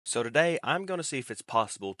So today, I'm going to see if it's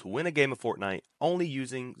possible to win a game of Fortnite only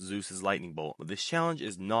using Zeus's lightning bolt. But this challenge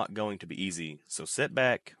is not going to be easy, so sit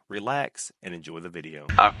back, relax, and enjoy the video.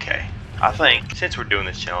 Okay, I think since we're doing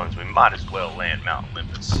this challenge, we might as well land Mount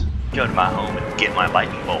Olympus. Go to my home and get my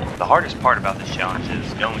lightning bolt. The hardest part about this challenge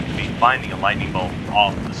is going to be finding a lightning bolt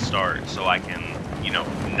off the start so I can,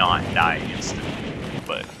 not die instantly.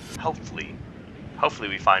 But hopefully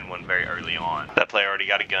we find one very early on. That player already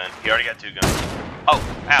got a gun. He already got 2 guns. Oh,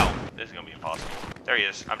 ow. This is going to be impossible. There he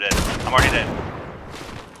is. I'm dead. I'm already dead.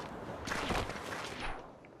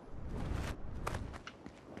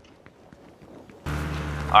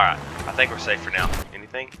 Alright. I think we're safe for now.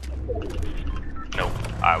 Anything? Nope.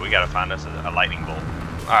 Alright, we got to find us a lightning bolt.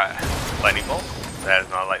 Alright. Lightning bolt? That is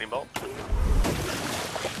not a lightning bolt.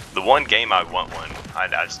 The one game I want one, I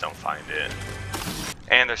just don't find it.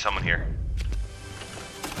 And there's someone here.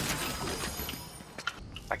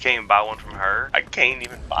 I can't even buy one from her. I can't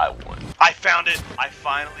even buy one. I found it! I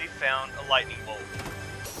finally found a lightning bolt.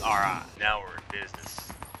 Alright, now we're in business.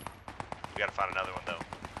 We gotta find another one though.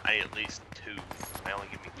 I need at least 2. They only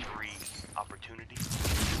give me 3 opportunities.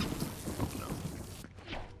 No.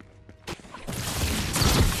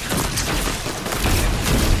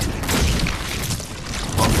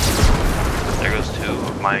 Well, there goes 2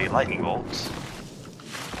 of my lightning bolts.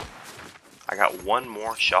 I got 1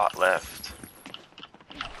 more shot left.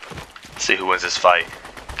 See who wins this fight.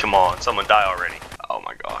 Come on, someone die already. Oh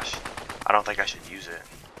my gosh. I don't think I should use it.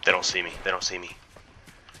 They don't see me. They don't see me.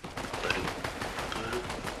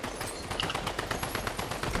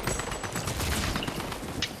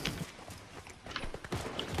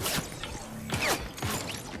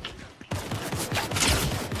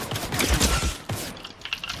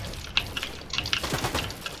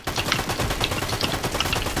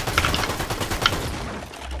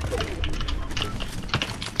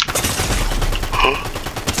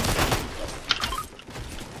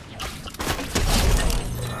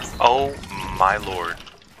 Oh my lord.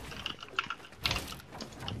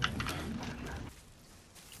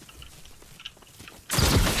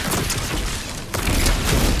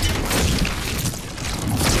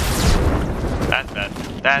 That's bad.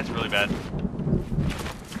 That's really bad.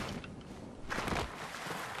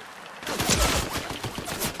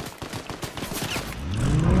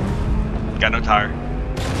 Got no tire.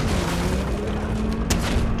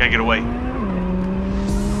 Gotta get away.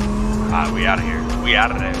 Alright, we out of here. We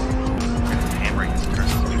out of there. Handbrake is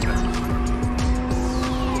cursed.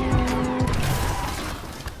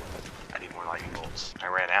 I need more lightning bolts. I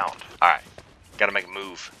ran out. Alright. Gotta make a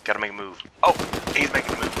move. Gotta make a move. Oh! He's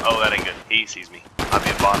making a move. Oh, that ain't good. He sees me. I'll be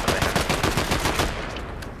a bot, man.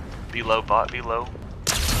 Be low, bot. Be low.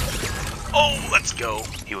 Oh, let's go.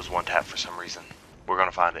 He was 1 tap for some reason. We're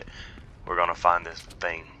gonna find it. We're gonna find this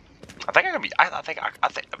thing. I think I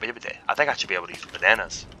should be able to use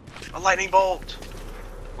bananas. A lightning bolt!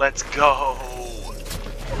 Let's go!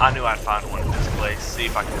 I knew I'd find one in this place. See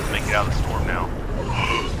if I can make it out of the storm now.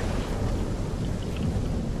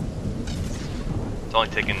 It's only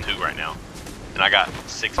taking 2 right now. And I got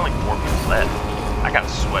 6, only 4 minutes left. I got a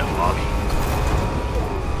sweat lobby.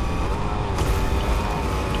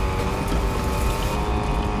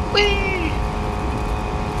 Whee!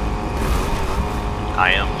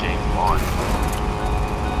 I am James Bond.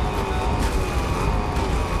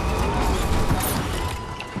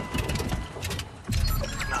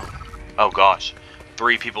 Oh gosh,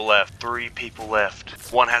 3 people left, 3 people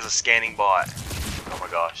left. 1 has a scanning bot. Oh my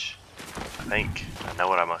gosh, I think I know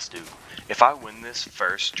what I must do. If I win this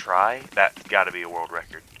first try, that's gotta be a world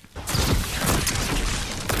record.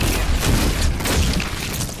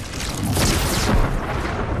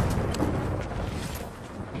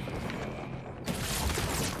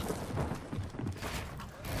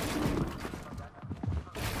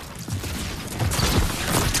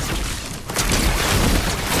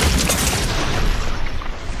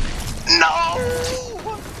 No!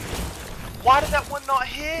 Why did that one not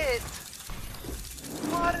hit?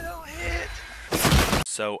 Why did it not hit?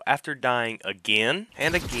 So after dying again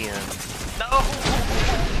and again, No!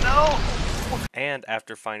 No! and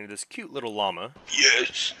after finding this cute little llama,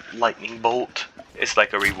 Yes! Lightning bolt. It's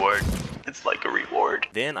like a reward. It's like a reward.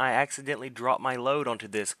 then I accidentally dropped my load onto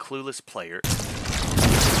this clueless player.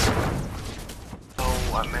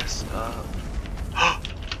 Oh, I messed up.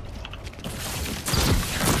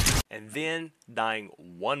 And then, dying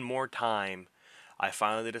 1 more time, I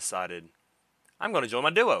finally decided I'm going to join my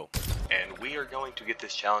duo. And we are going to get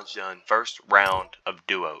this challenge done. First round of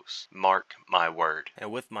duos. Mark my word. And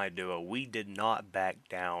with my duo, we did not back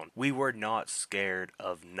down. We were not scared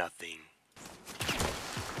of nothing.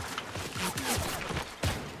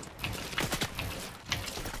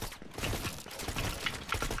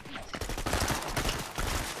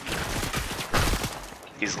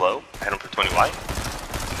 slow. I hit him for 20 white.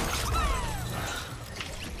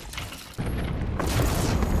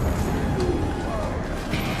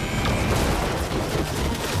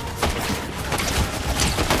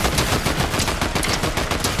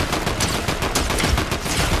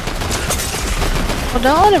 Well,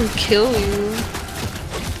 don't let him kill you.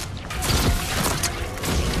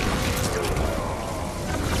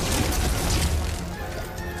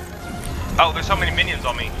 Oh, there's so many minions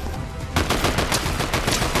on me.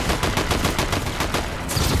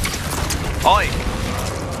 Oi!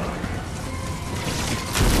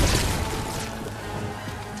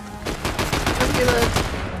 Okay,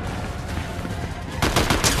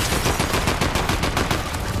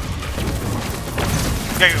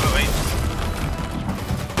 wait.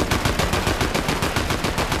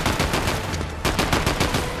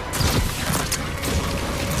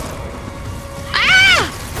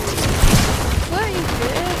 What, you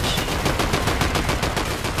bitch?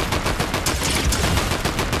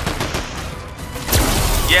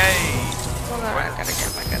 Yay! Hold on, I gotta get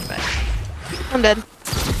my gun back. I'm dead.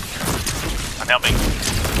 I'm helping.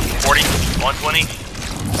 40, 120.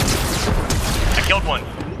 I killed one.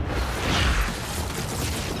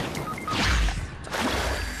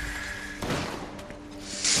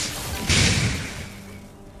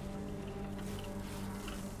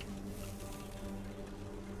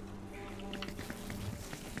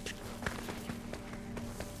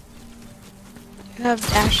 You have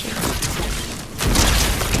dashing.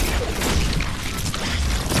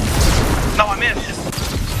 No, I missed.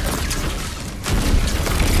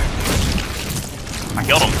 I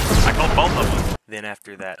killed him. I killed both of them. Then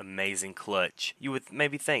after that amazing clutch, you would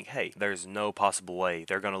maybe think, hey, there's no possible way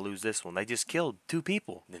they're going to lose this one. They just killed 2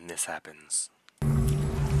 people. Then this happens.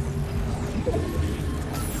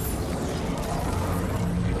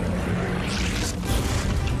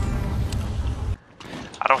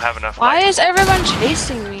 I don't have enough Why light. is everyone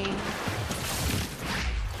chasing me?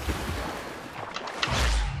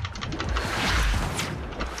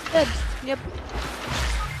 Dead. Yep.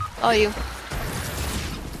 Oh, you.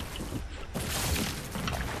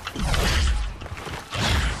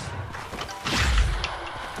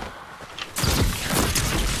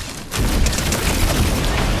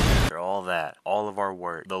 After all that, all of our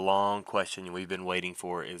work, the long question we've been waiting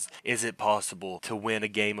for is it possible to win a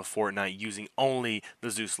game of Fortnite using only the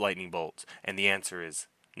Zeus lightning bolts? And the answer is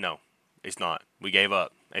no, it's not. We gave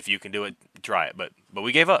up. If you can do it, try it, but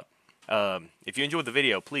we gave up. If you enjoyed the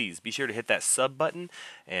video, please be sure to hit that sub button,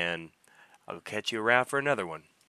 and I'll catch you around for another one.